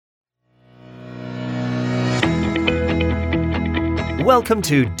Welcome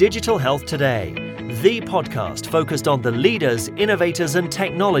to Digital Health Today, the podcast focused on the leaders, innovators, and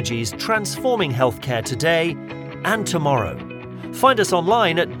technologies transforming healthcare today and tomorrow. Find us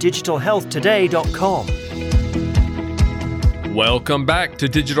online at digitalhealthtoday.com. Welcome back to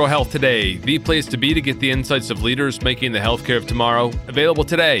Digital Health Today, the place to be to get the insights of leaders making the healthcare of tomorrow available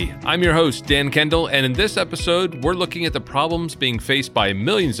today. I'm your host, Dan Kendall, and in this episode, we're looking at the problems being faced by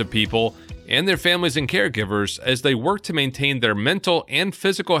millions of people and their families and caregivers as they work to maintain their mental and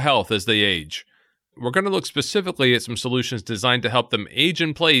physical health as they age. We're going to look specifically at some solutions designed to help them age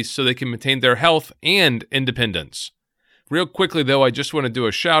in place so they can maintain their health and independence. Real quickly, though, I just want to do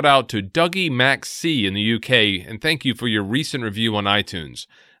a shout out to Dougie Max C in the UK, and thank you for your recent review on iTunes.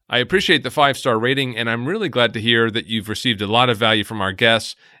 I appreciate the 5-star rating, and I'm really glad to hear that you've received a lot of value from our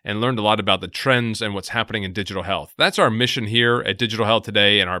guests and learned a lot about the trends and what's happening in digital health. That's our mission here at Digital Health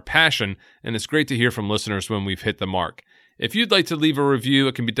Today and our passion, and it's great to hear from listeners when we've hit the mark. If you'd like to leave a review,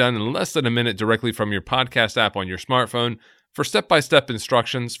 it can be done in less than a minute directly from your podcast app on your smartphone. For step-by-step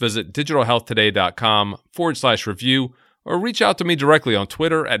instructions, visit digitalhealthtoday.com/review or reach out to me directly on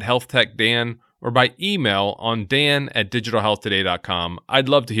Twitter at HealthTechDan or by email on dan@digitalhealthtoday.com. I'd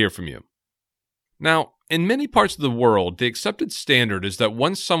love to hear from you. Now, in many parts of the world, the accepted standard is that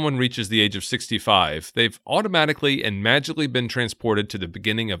once someone reaches the age of 65, they've automatically and magically been transported to the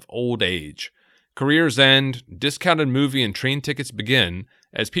beginning of old age. Careers end, discounted movie and train tickets begin,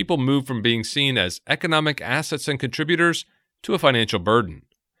 as people move from being seen as economic assets and contributors to a financial burden.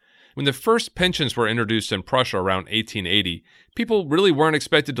 When the first pensions were introduced in Prussia around 1880, people really weren't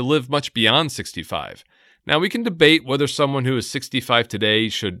expected to live much beyond 65. Now, we can debate whether someone who is 65 today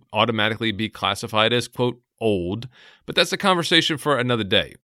should automatically be classified as, quote, old, but that's a conversation for another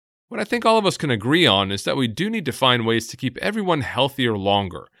day. What I think all of us can agree on is that we do need to find ways to keep everyone healthier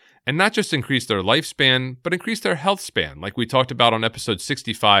longer, and not just increase their lifespan, but increase their health span, like we talked about on episode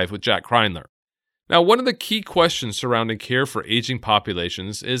 65 with Jack Kreinler. Now, one of the key questions surrounding care for aging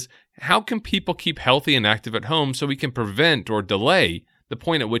populations is how can people keep healthy and active at home so we can prevent or delay the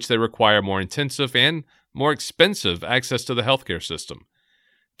point at which they require more intensive and more expensive access to the healthcare system?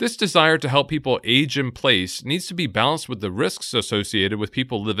 This desire to help people age in place needs to be balanced with the risks associated with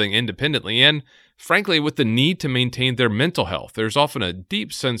people living independently and, frankly, with the need to maintain their mental health. There's often a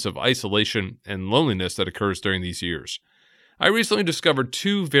deep sense of isolation and loneliness that occurs during these years. I recently discovered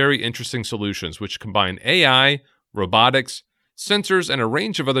two very interesting solutions which combine AI, robotics, sensors, and a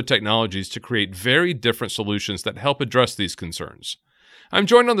range of other technologies to create very different solutions that help address these concerns. I'm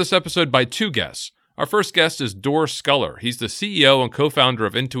joined on this episode by two guests. Our first guest is Dor Sculler. He's the CEO and co-founder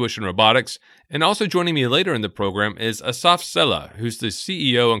of Intuition Robotics, and also joining me later in the program is Asaf Sela, who's the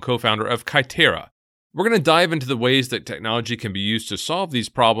CEO and co-founder of Kythera. We're going to dive into the ways that technology can be used to solve these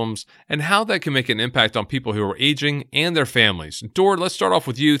problems and how that can make an impact on people who are aging and their families. Dor, let's start off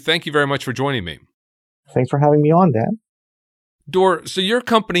with you. Thank you very much for joining me. Thanks for having me on, Dan. Dor, so your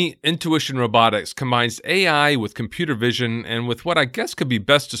company, Intuition Robotics, combines AI with computer vision and with what I guess could be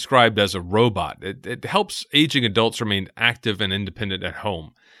best described as a robot. It helps aging adults remain active and independent at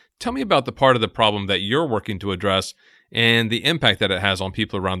home. Tell me about the part of the problem that you're working to address and the impact that it has on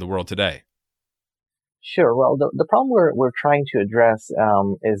people around the world today. Sure. Well, the problem we're trying to address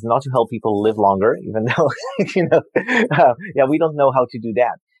is not to help people live longer, even though we don't know how to do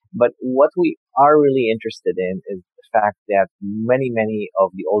that. But what we are really interested in is the fact that many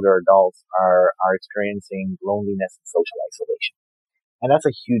of the older adults are experiencing loneliness and social isolation, and that's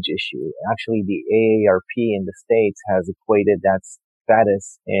a huge issue. Actually, the AARP in the States has equated that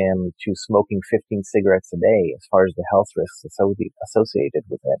status to smoking 15 cigarettes a day as far as the health risks associated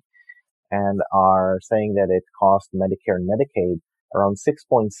with it, and are saying that it costs Medicare and Medicaid around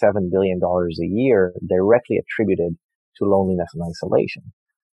 $6.7 billion a year directly attributed to loneliness and isolation.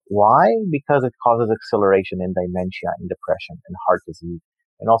 Why? Because it causes acceleration in dementia, in depression, and heart disease,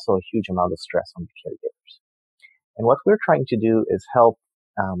 and also a huge amount of stress on the caregivers. And what we're trying to do is help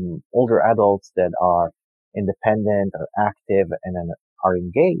older adults that are independent, are active, and are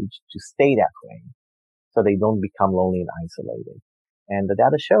engaged to stay that way so they don't become lonely and isolated. And the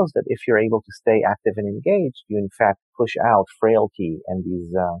data shows that if you're able to stay active and engaged, you in fact push out frailty and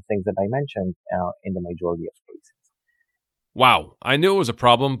these things that I mentioned in the majority of cases. Wow. I knew it was a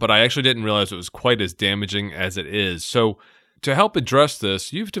problem, but I actually didn't realize it was quite as damaging as it is. So to help address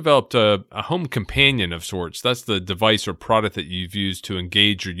this, you've developed a home companion of sorts. That's the device or product that you've used to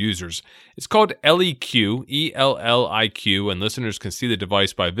engage your users. It's called LEQ, E-L-L-I-Q, and listeners can see the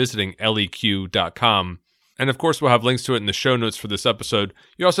device by visiting leq.com. And of course, we'll have links to it in the show notes for this episode.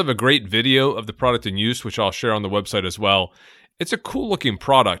 You also have a great video of the product in use, which I'll share on the website as well. It's a cool looking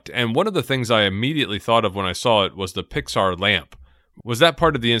product, and one of the things I immediately thought of when I saw it was the Pixar lamp. Was that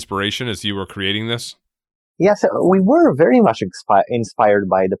part of the inspiration as you were creating this? Yeah, so we were very much inspired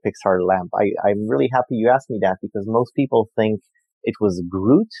by the Pixar lamp. I'm really happy you asked me that because most people think it was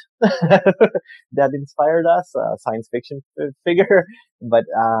Groot that inspired us, a science fiction figure. But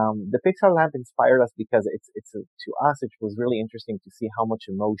the Pixar lamp inspired us because to us, it was really interesting to see how much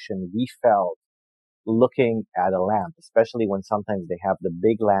emotion we felt looking at a lamp, especially when sometimes they have the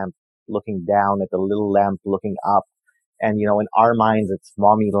big lamp looking down at the little lamp looking up. And, in our minds, it's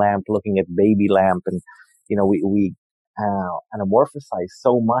mommy lamp looking at baby lamp. And, we anamorphize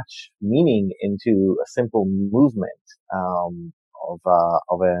so much meaning into a simple movement,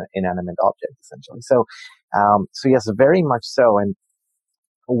 of an inanimate object, essentially. So yes, very much so. And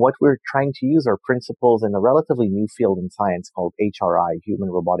what we're trying to use are principles in a relatively new field in science called HRI, human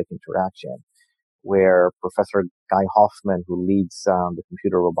robotic interaction, where Professor Guy Hoffman, who leads the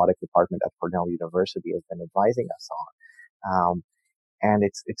computer robotic department at Cornell University, has been advising us on. And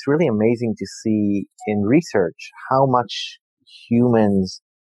it's really amazing to see in research how much humans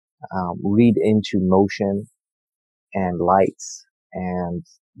read into motion and lights and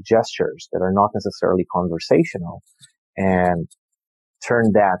gestures that are not necessarily conversational and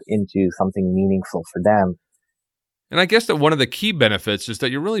turn that into something meaningful for them. And I guess that one of the key benefits is that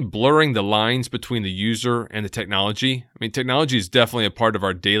you're really blurring the lines between the user and the technology. I mean, technology is definitely a part of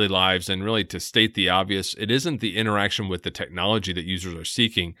our daily lives, and really, to state the obvious, it isn't the interaction with the technology that users are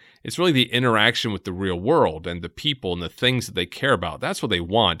seeking. It's really the interaction with the real world and the people and the things that they care about. That's what they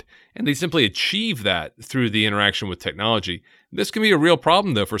want, and they simply achieve that through the interaction with technology. This can be a real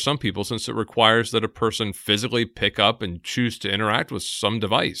problem, though, for some people, since it requires that a person physically pick up and choose to interact with some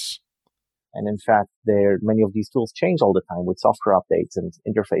device. And in fact, many of these tools change all the time with software updates and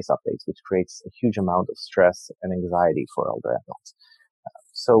interface updates, which creates a huge amount of stress and anxiety for older adults.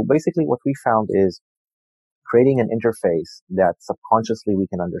 So basically what we found is creating an interface that subconsciously we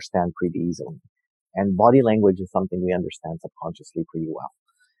can understand pretty easily. And body language is something we understand subconsciously pretty well.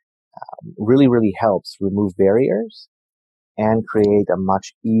 Really, really helps remove barriers and create a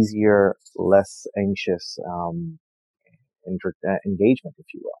much easier, less anxious engagement, if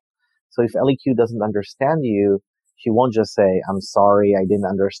you will. So if LEQ doesn't understand you, she won't just say, I'm sorry, I didn't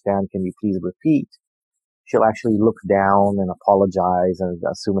understand. Can you please repeat? She'll actually look down and apologize and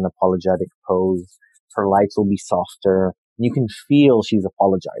assume an apologetic pose. Her lights will be softer. You can feel she's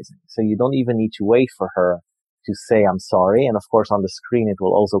apologizing. So you don't even need to wait for her to say, I'm sorry. And of course, on the screen, it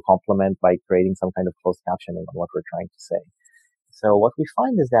will also complement by creating some kind of closed captioning on what we're trying to say. So what we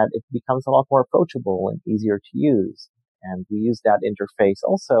find is that it becomes a lot more approachable and easier to use. And we use that interface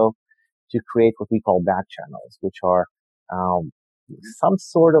also to create what we call back channels, which are some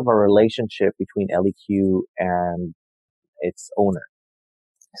sort of a relationship between LEQ and its owner.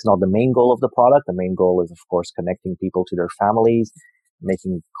 It's not the main goal of the product. The main goal is, of course, connecting people to their families,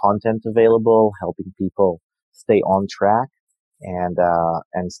 making content available, helping people stay on track and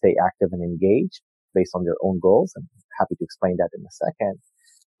stay active and engaged based on their own goals. I'm happy to explain that in a second.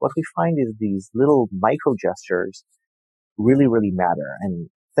 What we find is these little micro gestures really, really matter. And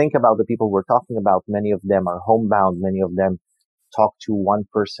think about the people we're talking about. Many of them are homebound. Many of them talk to one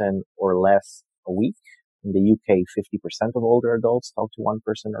person or less a week. In the UK, 50% of older adults talk to one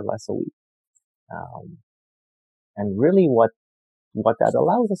person or less a week. And really what that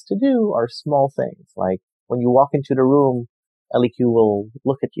allows us to do are small things. Like when you walk into the room, LEQ will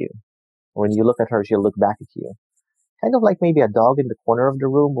look at you. When you look at her, she'll look back at you. Kind of like maybe a dog in the corner of the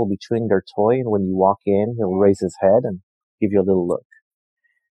room will be chewing their toy, and when you walk in, he'll raise his head and give you a little look.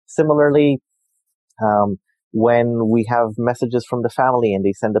 Similarly, when we have messages from the family and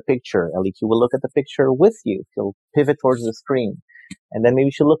they send a picture, LEQ will look at the picture with you. She'll pivot towards the screen. And then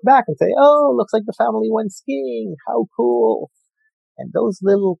maybe she'll look back and say, oh, looks like the family went skiing. How cool. And those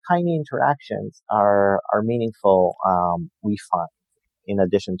little tiny interactions are meaningful, we find, in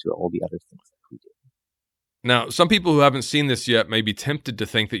addition to all the other things that we do. Now, some people who haven't seen this yet may be tempted to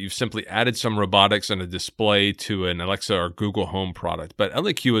think that you've simply added some robotics and a display to an Alexa or Google Home product, but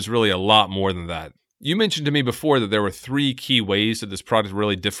LEQ is really a lot more than that. You mentioned to me before that there were 3 key ways that this product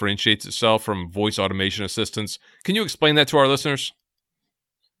really differentiates itself from voice automation assistants. Can you explain that to our listeners?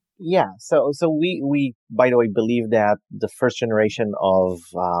 Yeah, so we by the way believe that the first generation of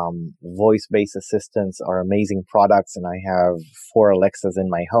voice-based assistants are amazing products, and I have 4 Alexas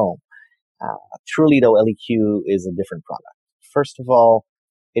in my home. Truly, though, LEQ is a different product. First of all,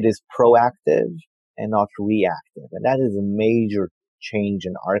 it is proactive and not reactive, and that is a major change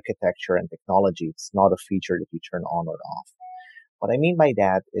in architecture and technology. It's not a feature that you turn on or off. What I mean by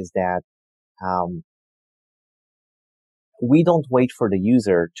that is that we don't wait for the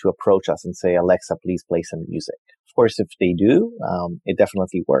user to approach us and say, Alexa, please play some music. Of course, if they do, it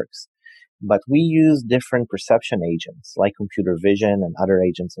definitely works. But we use different perception agents like computer vision and other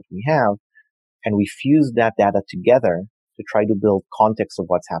agents that we have, and we fuse that data together to try to build context of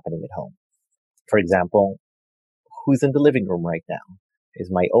what's happening at home. For example, who's in the living room right now? Is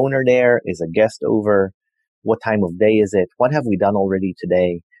my owner there? Is a guest over? What time of day is it? What have we done already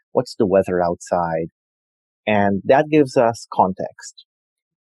today? What's the weather outside? And that gives us context.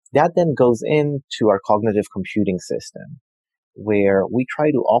 That then goes into our cognitive computing system, where we try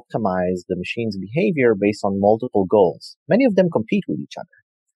to optimize the machine's behavior based on multiple goals. Many of them compete with each other.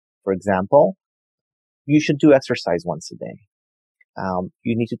 For example, you should do exercise once a day.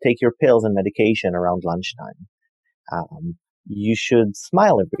 You need to take your pills and medication around lunchtime. You should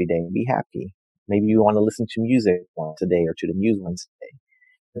smile every day and be happy. Maybe you want to listen to music once a day or to the news once a day.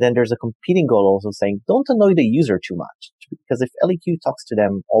 Then there's a competing goal also saying, don't annoy the user too much, because if LEQ talks to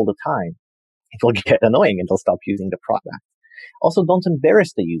them all the time, it will get annoying and they'll stop using the product. Also, don't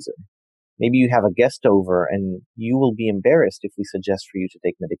embarrass the user. Maybe you have a guest over and you will be embarrassed if we suggest for you to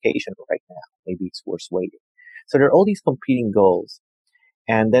take medication right now. Maybe it's worth waiting. So there are all these competing goals.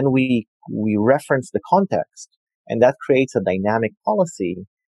 And then we reference the context, and that creates a dynamic policy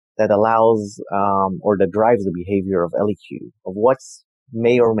that allows or that drives the behavior of LEQ, of what's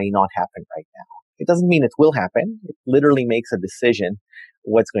may or may not happen right now. It doesn't mean it will happen. It literally makes a decision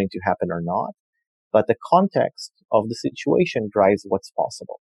what's going to happen or not. But the context of the situation drives what's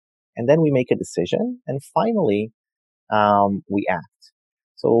possible. And then we make a decision, and finally, we act.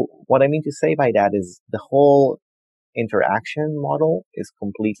 So what I mean to say by that is the whole interaction model is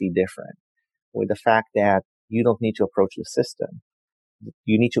completely different, with the fact that you don't need to approach the system.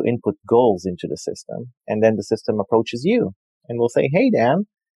 You need to input goals into the system, and then the system approaches you and will say, hey, Dan,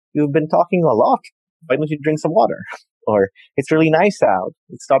 you've been talking a lot. Why don't you drink some water? Or it's really nice out.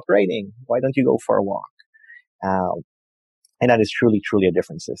 It stopped raining. Why don't you go for a walk? And that is truly, truly a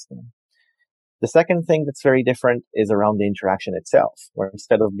different system. The second thing that's very different is around the interaction itself, where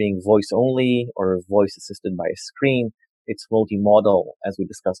instead of being voice only or voice assisted by a screen, it's multimodal, as we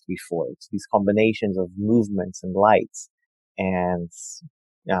discussed before. It's these combinations of movements and lights and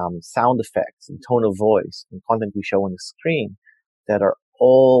sound effects and tone of voice and content we show on the screen that are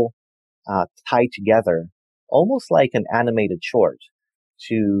all tied together, almost like an animated short,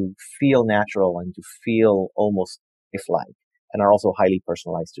 to feel natural and to feel almost lifelike, and are also highly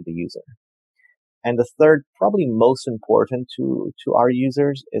personalized to the user. And the third, probably most important to our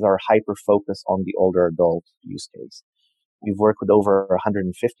users, is our hyper focus on the older adult use case. We've worked with over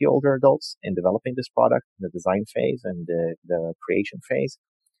 150 older adults in developing this product, in the design phase and the creation phase.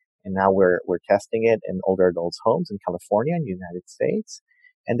 And now we're testing it in older adults' homes in California and the United States.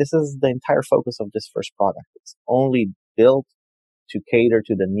 And this is the entire focus of this first product. It's only built to cater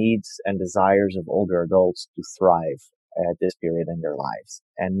to the needs and desires of older adults to thrive at this period in their lives,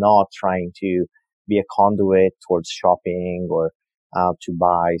 and not trying to be a conduit towards shopping or to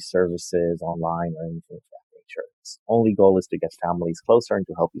buy services online or anything of that nature. Its only goal is to get families closer and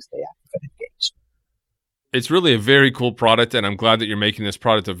to help you stay active and engaged. It's really a very cool product, and I'm glad that you're making this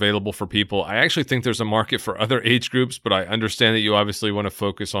product available for people. I actually think there's a market for other age groups, but I understand that you obviously want to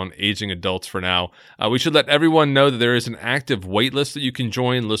focus on aging adults for now. We should let everyone know that there is an active waitlist that you can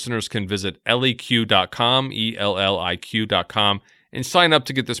join. Listeners can visit LEQ.com, ELLIQ.com, and sign up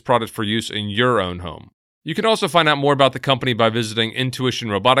to get this product for use in your own home. You can also find out more about the company by visiting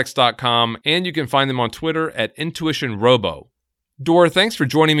intuitionrobotics.com, and you can find them on Twitter at intuitionrobo. Dor, thanks for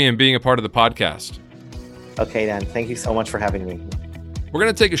joining me and being a part of the podcast. Okay, Dan, thank you so much for having me. We're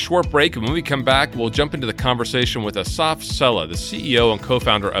going to take a short break, and when we come back, we'll jump into the conversation with Asaf Sella, the CEO and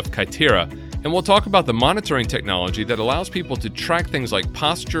co-founder of Kythera, and we'll talk about the monitoring technology that allows people to track things like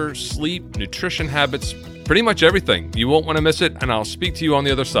posture, sleep, nutrition habits, pretty much everything. You won't want to miss it, and I'll speak to you on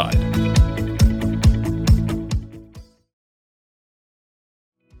the other side.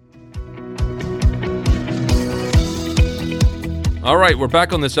 All right, we're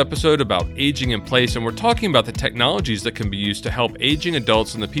back on this episode about aging in place, and we're talking about the technologies that can be used to help aging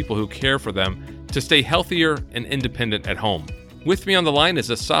adults and the people who care for them to stay healthier and independent at home. With me on the line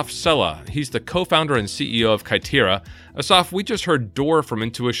is Asaf Sella. He's the co-founder and CEO of Kythera. Asaf, we just heard Dor from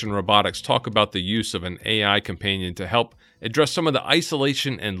Intuition Robotics talk about the use of an AI companion to help address some of the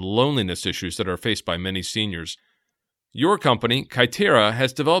isolation and loneliness issues that are faced by many seniors. Your company, Kythera,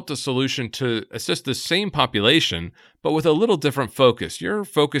 has developed a solution to assist the same population, but with a little different focus. You're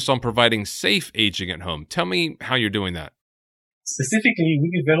focused on providing safe aging at home. Tell me how you're doing that. Specifically,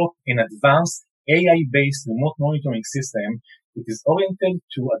 we developed an advanced AI-based remote monitoring system that is oriented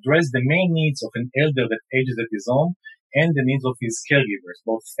to address the main needs of an elder that ages at his home and the needs of his caregivers,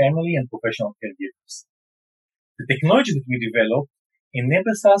 both family and professional caregivers. The technology that we develop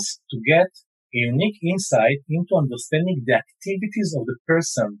enables us to get a unique insight into understanding the activities of the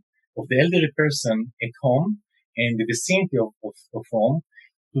person, of the elderly person at home and the vicinity of home,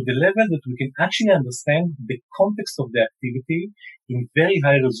 to the level that we can actually understand the context of the activity in very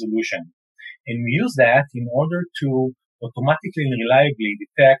high resolution. And we use that in order to automatically and reliably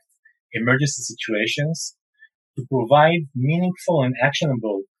detect emergency situations, to provide meaningful and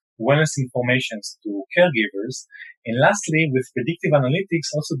actionable wellness information to caregivers. And lastly, with predictive analytics,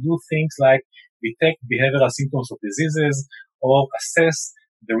 also do things like detect behavioral symptoms of diseases or assess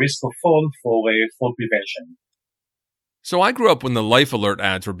the risk of fall for fall prevention. So I grew up when the Life Alert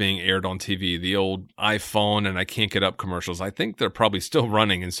ads were being aired on TV, the old iPhone and I can't get up commercials. I think they're probably still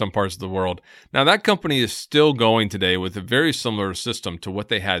running in some parts of the world. Now that company is still going today with a very similar system to what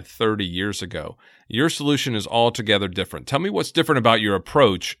they had 30 years ago. Your solution is altogether different. Tell me what's different about your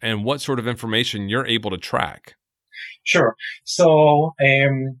approach and what sort of information you're able to track. Sure. So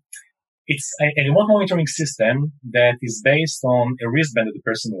it's a remote monitoring system that is based on a wristband that the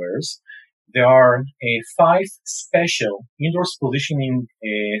person wears. There are 5 special indoor positioning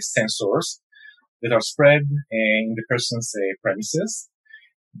sensors that are spread in the person's premises.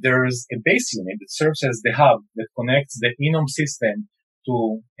 There's a base unit that serves as the hub that connects the in-home system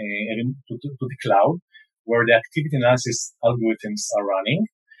to the cloud, where the activity analysis algorithms are running.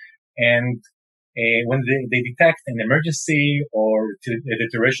 And when they detect an emergency or a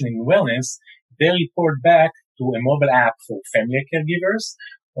deterioration in wellness, they report back to a mobile app for family caregivers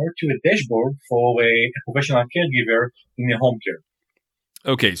or to a dashboard for a professional caregiver in a home care.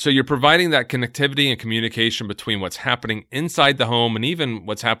 Okay, so you're providing that connectivity and communication between what's happening inside the home and even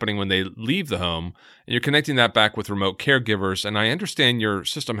what's happening when they leave the home, and you're connecting that back with remote caregivers, and I understand your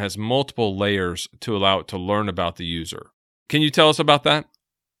system has multiple layers to allow it to learn about the user. Can you tell us about that?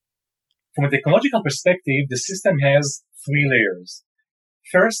 From a technological perspective, the system has 3 layers.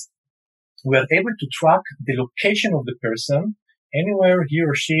 First, we are able to track the location of the person anywhere he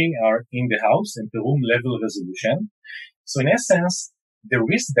or she are in the house at the room level resolution. So in essence, the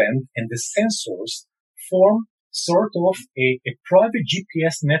wristband and the sensors form sort of a private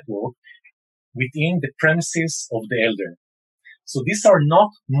GPS network within the premises of the elder. So these are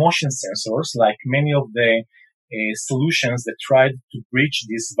not motion sensors like many of the solutions that tried to breach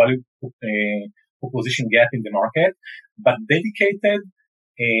this value proposition gap in the market, but dedicated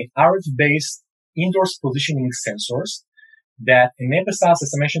RF-based indoor positioning sensors that enables us,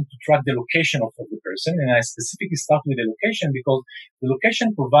 as I mentioned, to track the location of the person. And I specifically start with the location because the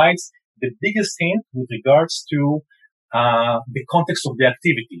location provides the biggest hint with regards to the context of the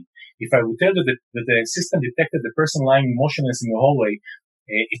activity. If I would tell you that the system detected the person lying motionless in the hallway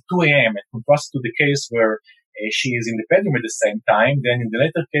at 2 a.m. and contrast to the case where she is in the bedroom at the same time, then in the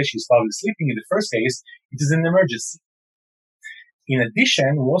later case, she's probably sleeping. In the first case, it is an emergency. In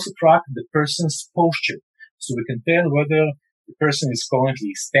addition, we also track the person's posture. So we can tell whether the person is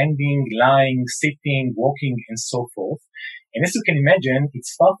currently standing, lying, sitting, walking, and so forth. And as you can imagine,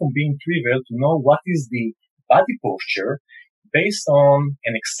 it's far from being trivial to know what is the body posture based on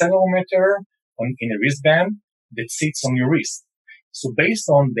an accelerometer in a wristband that sits on your wrist. So based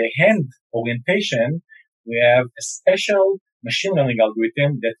on the hand orientation, we have a special machine learning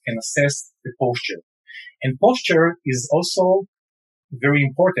algorithm that can assess the posture. And posture is also very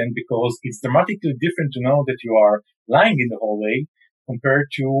important because it's dramatically different to know that you are lying in the hallway compared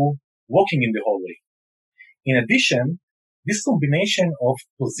to walking in the hallway. In addition, this combination of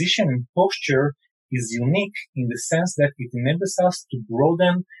position and posture is unique in the sense that it enables us to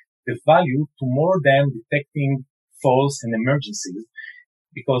broaden the value to more than detecting falls and emergencies,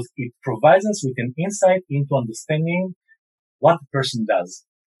 because it provides us with an insight into understanding what the person does.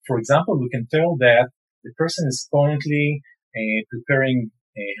 For example, we can tell that the person is currently preparing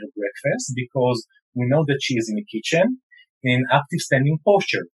her breakfast because we know that she is in the kitchen in active standing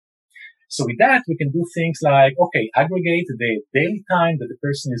posture. So with that, we can do things like, aggregate the daily time that the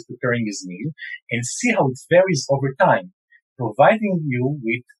person is preparing his meal and see how it varies over time, providing you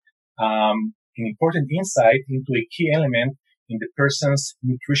with an important insight into a key element in the person's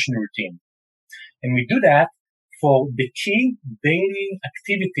nutrition routine. And we do that for the key daily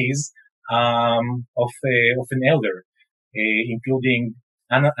activities of an elder, including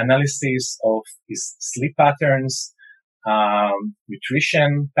analysis of his sleep patterns,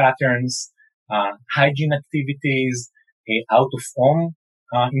 nutrition patterns, hygiene activities, out of home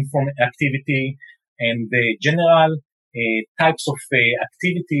activity, and the general types of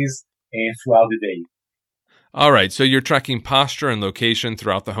activities throughout the day. All right, so you're tracking posture and location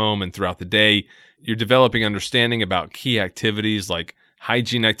throughout the home and throughout the day. You're developing understanding about key activities like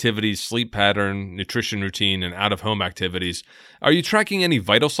hygiene activities, sleep pattern, nutrition routine, and out-of-home activities. Are you tracking any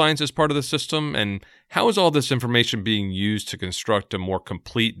vital signs as part of the system? And how is all this information being used to construct a more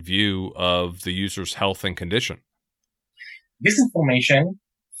complete view of the user's health and condition? This information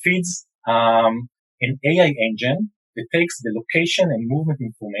feeds an AI engine that takes the location and movement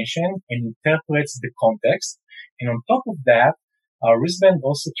information and interprets the context. And on top of that, our wristband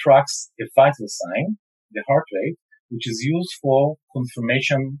also tracks a vital sign, the heart rate, which is used for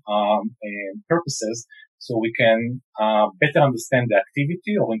confirmation purposes, so we can better understand the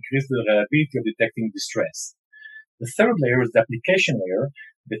activity or increase the reliability of detecting distress. The third layer is the application layer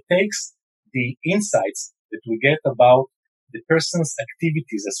that takes the insights that we get about the person's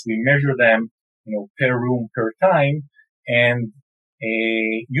activities as we measure them, per room, per time, and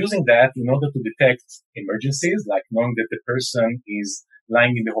using that in order to detect emergencies, like knowing that the person is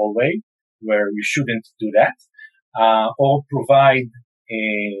lying in the hallway where you shouldn't do that, or provide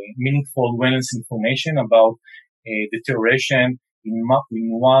meaningful wellness information about deterioration in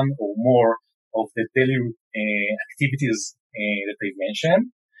one or more of the daily activities that I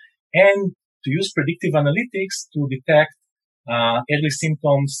mentioned, and to use predictive analytics to detect early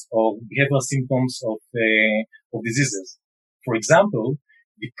symptoms or behavioral symptoms of diseases. For example,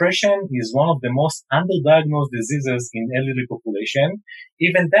 depression is one of the most underdiagnosed diseases in elderly population.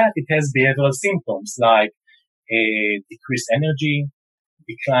 Even that, it has behavioral symptoms like decreased energy,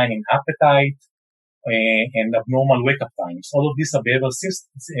 decline in appetite, and abnormal wake-up times. All of these are behavioral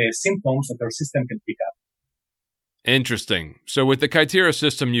symptoms that our system can pick up. Interesting. So with the Kytera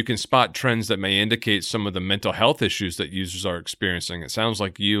system, you can spot trends that may indicate some of the mental health issues that users are experiencing. It sounds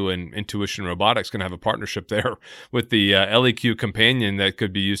like you and Intuition Robotics can have a partnership there with the LEQ companion that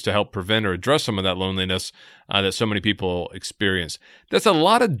could be used to help prevent or address some of that loneliness that so many people experience. That's a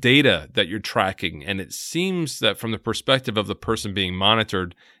lot of data that you're tracking, and it seems that from the perspective of the person being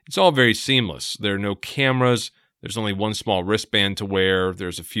monitored, it's all very seamless. There are no cameras. There's only one small wristband to wear.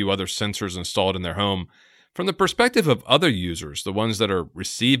 There's a few other sensors installed in their home. From the perspective of other users, the ones that are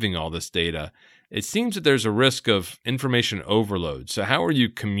receiving all this data, it seems that there's a risk of information overload. So how are you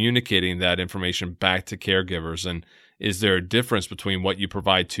communicating that information back to caregivers? And is there a difference between what you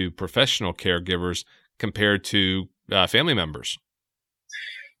provide to professional caregivers compared to family members?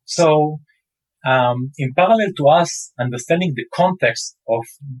 So in parallel to us understanding the context of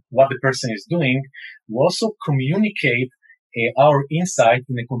what the person is doing, we also communicate our insight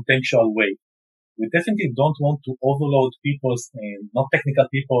in a contextual way. We definitely don't want to overload people, not technical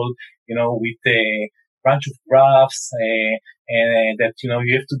people, with a bunch of graphs that, you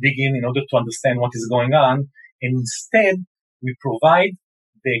have to dig in order to understand what is going on. And instead, we provide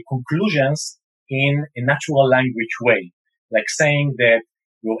the conclusions in a natural language way, like saying that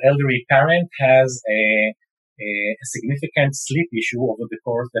your elderly parent has a significant sleep issue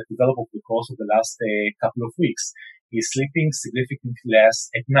that developed over the course of the last couple of weeks. He's sleeping significantly less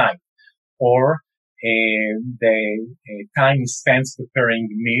at night. Or the time he spends preparing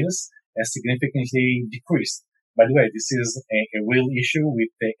meals has significantly decreased. By the way, this is a real issue with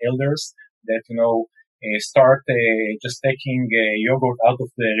the elders that, start just taking yogurt out of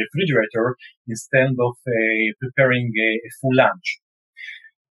the refrigerator instead of preparing a full lunch.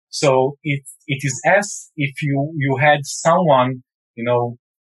 So it is as if you had someone,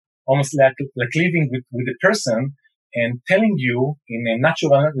 almost like living with a person and telling you in a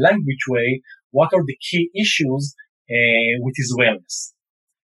natural language way what are the key issues with his wellness.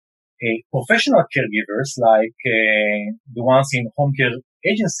 Professional caregivers, like the ones in home care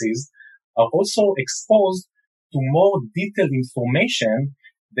agencies, are also exposed to more detailed information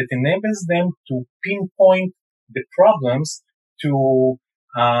that enables them to pinpoint the problems to,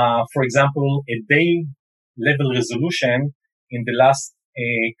 for example, a day level resolution in the last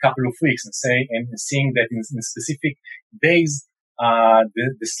couple of weeks, and seeing that in specific days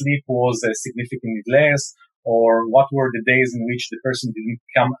the sleep was significantly less, or what were the days in which the person didn't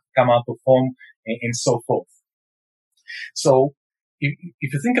come out of home, and so forth. So if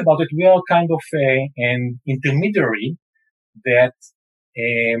you think about it, we are kind of an intermediary that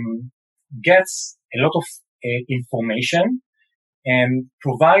gets a lot of information and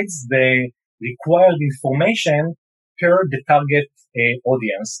provides the required information per the target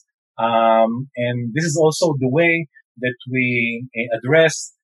audience. And this is also the way that we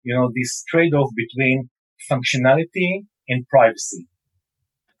address, this trade-off between functionality and privacy.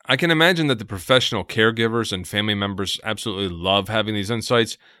 I can imagine that the professional caregivers and family members absolutely love having these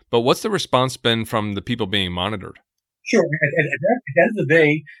insights, but what's the response been from the people being monitored? Sure. At the end of the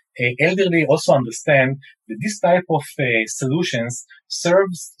day, elderly also understand that this type of solutions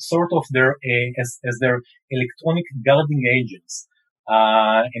serves sort of as their electronic guarding agents.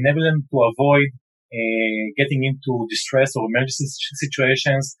 enable them to avoid getting into distress or emergency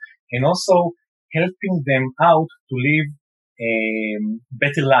situations, and also helping them out to live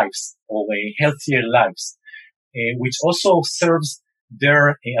better lives or healthier lives, which also serves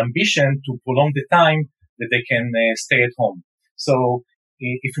their ambition to prolong the time that they can stay at home. So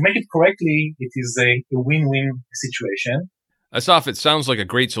if you make it correctly, it is a win-win situation. Asaf, it sounds like a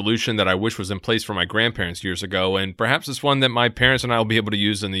great solution that I wish was in place for my grandparents years ago, and perhaps it's one that my parents and I will be able to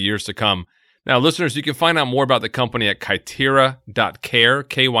use in the years to come. Now, listeners, you can find out more about the company at Kytera.care,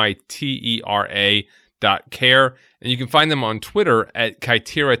 Kytera.care, and you can find them on Twitter at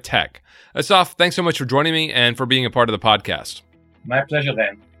Kytera Tech. Asaf, thanks so much for joining me and for being a part of the podcast. My pleasure,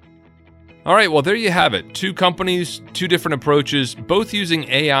 Dan. All right, well, there you have it. 2 companies, 2 different approaches, both using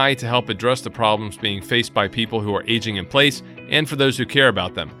AI to help address the problems being faced by people who are aging in place and for those who care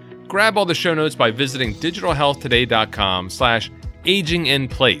about them. Grab all the show notes by visiting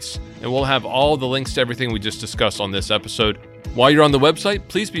digitalhealthtoday.com/aginginplace, and we'll have all the links to everything we just discussed on this episode. While you're on the website,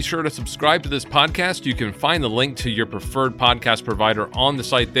 please be sure to subscribe to this podcast. You can find the link to your preferred podcast provider on the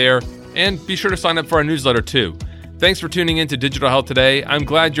site there, and be sure to sign up for our newsletter too. Thanks for tuning in to Digital Health Today. I'm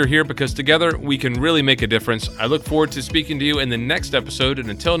glad you're here because together we can really make a difference. I look forward to speaking to you in the next episode, and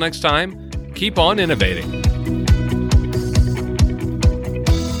until next time, keep on innovating.